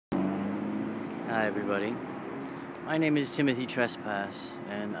Hi everybody. My name is Timothytrespas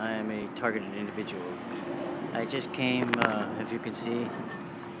and I am a targeted individual. I just came, if you can see,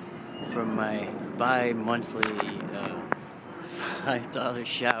 from my bi-monthly $5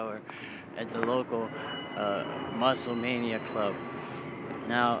 shower at the local Muscle Mania Club.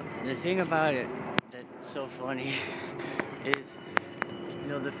 Now, the thing about it that's so funny is,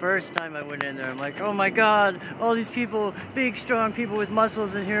 the first time I went in there, I'm like, oh my god, all these people, big, strong people with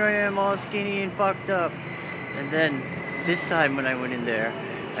muscles, and here I am all skinny and fucked up. And then, this time when I went in there,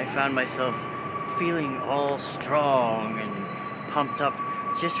 I found myself feeling all strong and pumped up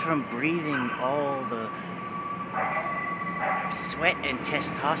just from breathing all the sweat and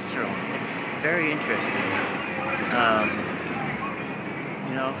testosterone. It's very interesting.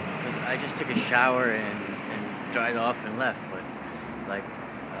 Because I just took a shower and dried off and left, but like,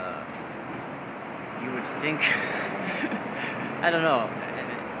 you would think, I don't know,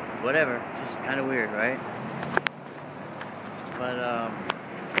 whatever, just kind of weird, right? But, I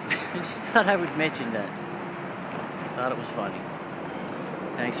just thought I would mention that. Thought it was funny.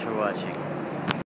 Thanks for watching.